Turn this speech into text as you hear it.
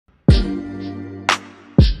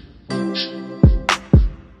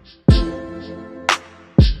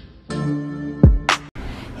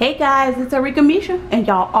Hey guys, it's Arickamisha, and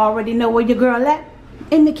y'all already know where your girl at,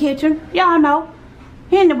 in the kitchen. Y'all know.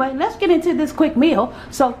 Anyway, let's get into this quick meal.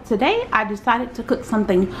 So today I decided to cook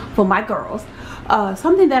something for my girls.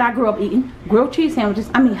 Something that I grew up eating, grilled cheese sandwiches.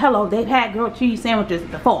 I mean, hello, they've had grilled cheese sandwiches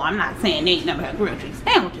before. I'm not saying they ain't never had grilled cheese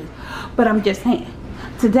sandwiches, but I'm just saying.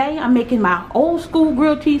 Today I'm making my old school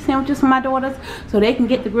grilled cheese sandwiches for my daughters so they can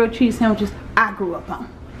get the grilled cheese sandwiches I grew up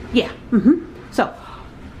on. Yeah, So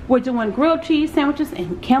we're doing grilled cheese sandwiches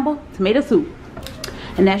and Campbell tomato soup.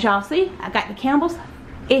 And as y'all see, I got the Campbell's.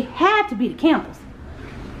 It had to be the Campbell's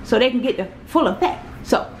so they can get the full effect.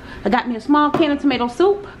 So I got me a small can of tomato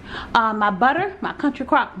soup, my butter, my country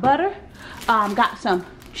crock butter, got some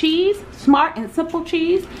cheese, Smart and Simple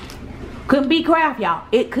cheese. Couldn't be Kraft, y'all.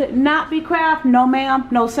 It could not be Kraft. No ma'am,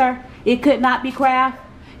 no sir. It could not be Kraft.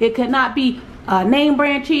 It could not be name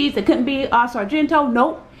brand cheese. It couldn't be Sargento.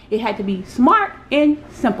 Nope. It had to be Smart and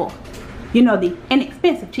Simple. You know, the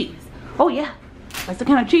inexpensive cheese. Oh yeah, that's the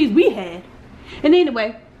kind of cheese we had. And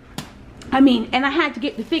anyway, and I had to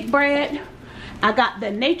get the thick bread. I got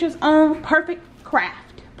the Nature's Own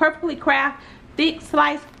perfectly craft, thick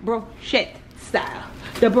sliced brochette style.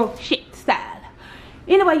 The brochette style.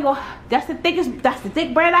 Anyway, y'all, that's the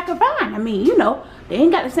thick bread I could find. I mean, you know, they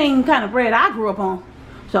ain't got the same kind of bread I grew up on.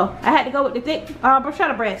 So I had to go with the thick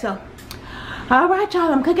bruschetta bread. So alright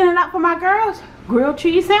y'all, I'm cooking it up for my girls. Grilled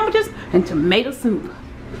cheese sandwiches and tomato soup.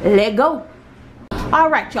 Let go.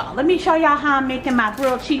 Alright y'all, let me show y'all how I'm making my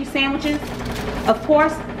grilled cheese sandwiches. Of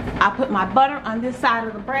course, I put my butter on this side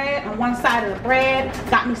of the bread, on one side of the bread.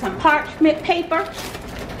 Got me some parchment paper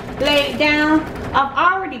laid down. I've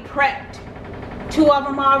already prepped two of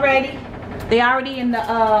them already. They already in the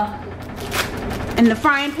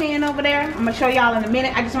frying pan over there. I'm gonna show y'all in a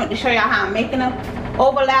minute. I just want to show y'all how I'm making them.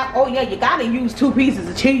 Overlap. Oh yeah, you gotta use 2 pieces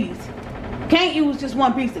of cheese. Can't use just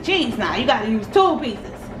 1 piece of cheese now. You gotta use 2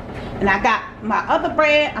 pieces. And I got my other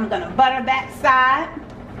bread. I'm gonna butter that side.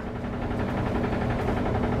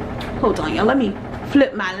 Hold on, y'all. Let me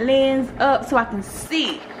flip my lens up so I can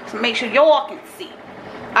see. So make sure y'all can see.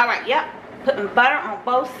 Alright, yep. Putting butter on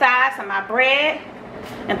both sides of my bread.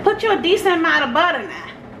 And put you a decent amount of butter now.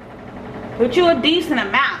 Put you a decent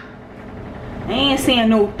amount. I ain't seeing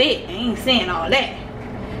no thick. I ain't seeing all that.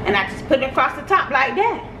 And I just put it across the top like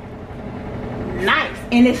that. Nice.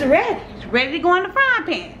 And it's ready. It's ready to go in the frying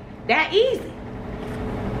pan. That easy.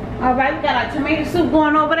 Alright, we got our tomato soup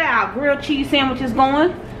going over there. Our grilled cheese sandwiches going.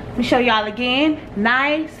 Let me show y'all again.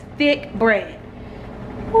 Nice thick bread.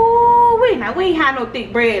 Ooh, now we ain't had no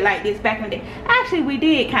thick bread like this back in the day. Actually, we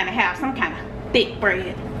did kind of have some kind of thick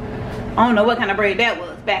bread. I don't know what kind of bread that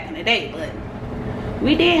was back in the day, but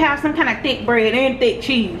we did have some kind of thick bread and thick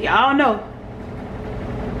cheese. Y'all know.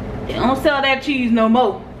 They don't sell that cheese no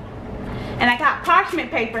more. And I got parchment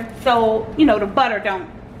paper so, you know, the butter don't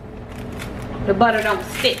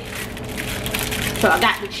stick. So I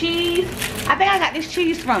got the cheese. I think I got this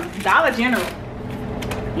cheese from Dollar General.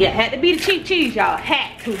 Yeah, had to be the cheap cheese, y'all.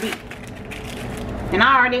 Had to be. And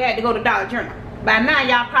I already had to go to Dollar General. By now,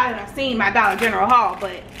 y'all probably done seen my Dollar General haul,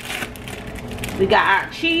 but we got our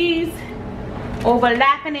cheese,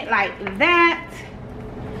 overlapping it like that.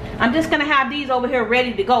 I'm just gonna have these over here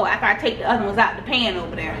ready to go after I take the other ones out the pan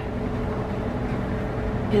over there.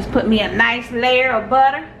 Just put me a nice layer of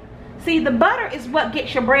butter. See, the butter is what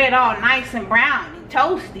gets your bread all nice and brown and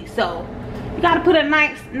toasty. So you gotta put a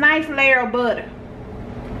nice layer of butter.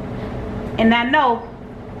 And I know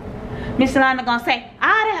Miss Lana gonna say, all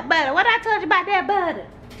that butter, what I told you about that butter?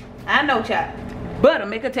 I know, child. Butter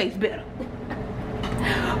make it taste better.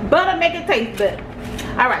 Butter make it taste better.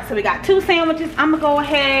 Alright, so we got 2 sandwiches. I'm gonna go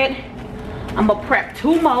ahead, I'm gonna prep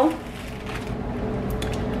 2 more.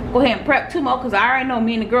 Go ahead and prep 2 more because I already know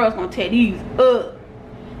me and the girls gonna tear these up.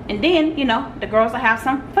 And then, you know, the girls will have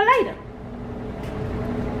some for later.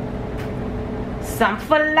 Some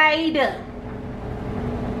for later.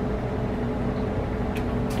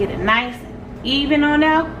 Get it nice and even on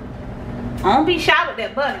there. I don't be shy with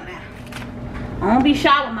that butter now. I don't be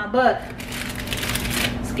shy with my butter.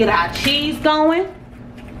 Let's get our cheese going.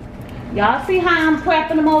 Y'all see how I'm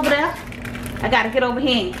prepping them over there? I gotta get over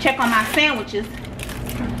here and check on my sandwiches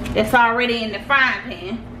that's already in the frying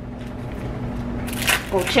pan.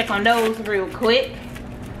 Go check on those real quick.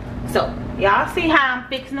 So y'all see how I'm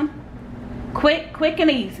fixing them? Quick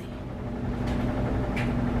and easy.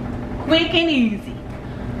 Quick and easy.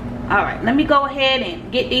 Alright, let me go ahead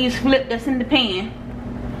and get these flipped that's in the pan.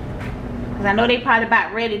 Because I know they probably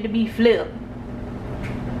about ready to be flipped.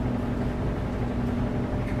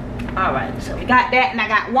 Alright, so we got that and I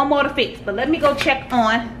got one more to fix. But let me go check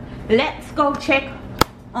on, let's go check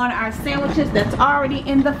on our sandwiches that's already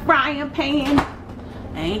in the frying pan.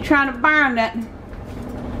 I ain't trying to burn nothing.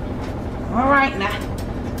 Alright now.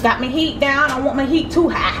 Got my heat down. I don't want my heat too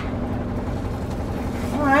high.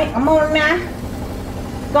 Alright, I'm on now.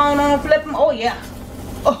 Going on, flip them. Oh yeah.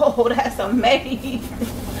 Oh, that's amazing.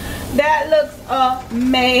 That looks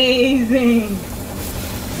amazing.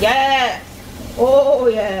 Yes. Oh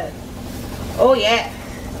yes. Oh yes.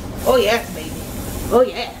 Oh yes, baby. Oh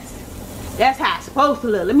yes. That's how it's supposed to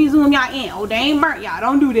look. Let me zoom y'all in. Oh, they ain't burnt, y'all.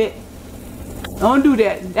 Don't do that. Don't do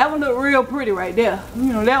that. That one look real pretty right there.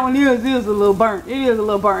 You know, that one is a little burnt. It is a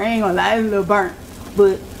little burnt. I ain't gonna lie, it's a little burnt.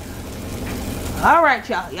 But alright,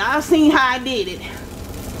 y'all. Y'all seen how I did it.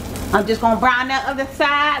 I'm just gonna brown that other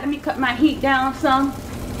side. Let me cut my heat down some.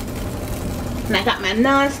 And I got my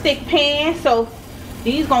non-stick pan, so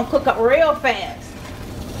these gonna cook up real fast.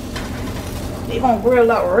 They gonna grill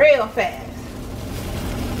up real fast.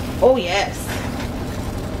 Oh yes.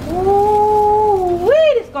 Ooh,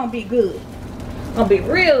 wait, it's gonna be good. Gonna be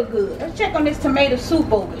real good. Let's check on this tomato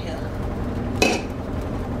soup over here.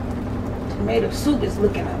 Tomato soup is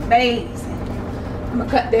looking amazing. I'm gonna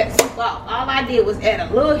cut that soup off. All I did was add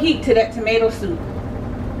a little heat to that tomato soup.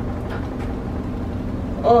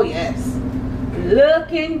 Oh yes,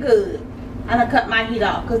 looking good. I'm gonna cut my heat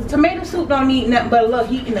off because tomato soup don't need nothing but a little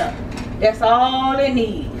heating up. That's all it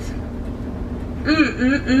needs.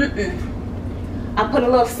 I put a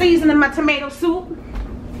little seasoning in my tomato soup.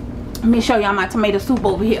 Let me show y'all my tomato soup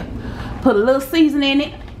over here. Put a little seasoning in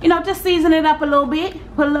it. You know, just season it up a little bit.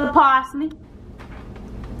 Put a little parsley.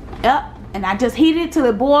 Yep. And I just heated it till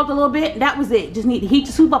it boiled a little bit. That was it. Just need to heat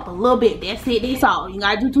your soup up a little bit. That's it. That's all. You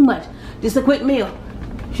gotta do too much. Just a quick meal.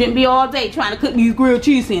 Shouldn't be all day trying to cook these grilled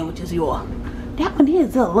cheese sandwiches, y'all. That one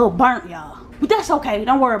is a little burnt, y'all. But that's okay.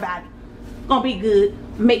 Don't worry about it. Gonna be good.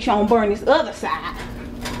 Make sure I don't burn this other side.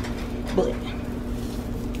 But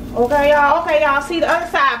okay, y'all. See the other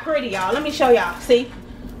side pretty, y'all. Let me show y'all. See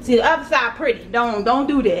the other side pretty. Don't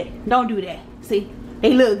do that. Don't do that. See,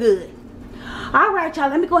 they look good. All right, y'all.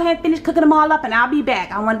 Let me go ahead and finish cooking them all up, and I'll be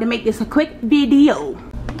back. I wanted to make this a quick video.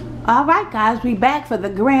 All right, guys, we back for the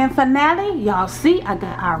grand finale. Y'all see, I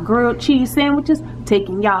got our grilled cheese sandwiches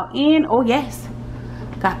taking y'all in. Oh yes,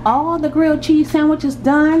 got all the grilled cheese sandwiches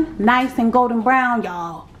done, nice and golden brown,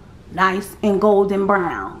 y'all. Nice and golden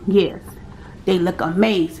brown. Yes. They look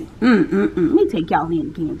amazing. Let me take y'all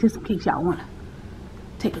in again, just in case y'all want to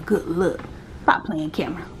take a good look. Stop playing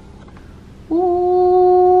camera.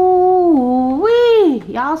 Ooh, wee.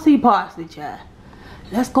 Y'all see parsley, child.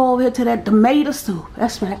 Let's go over here to that tomato soup.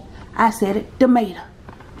 That's right. I said it, tomato.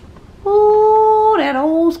 Ooh, that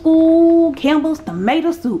old school Campbell's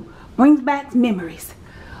tomato soup brings back memories.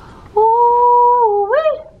 Ooh,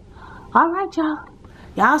 wee. All right, y'all.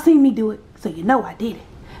 Y'all seen me do it, so you know I did it.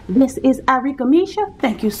 This is Arickamisha.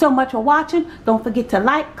 Thank you so much for watching. Don't forget to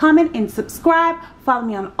like, comment, and subscribe. Follow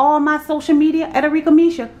me on all my social media at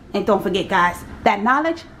Arickamisha. And don't forget, guys, that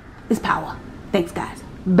knowledge is power. Thanks, guys.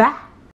 Bye.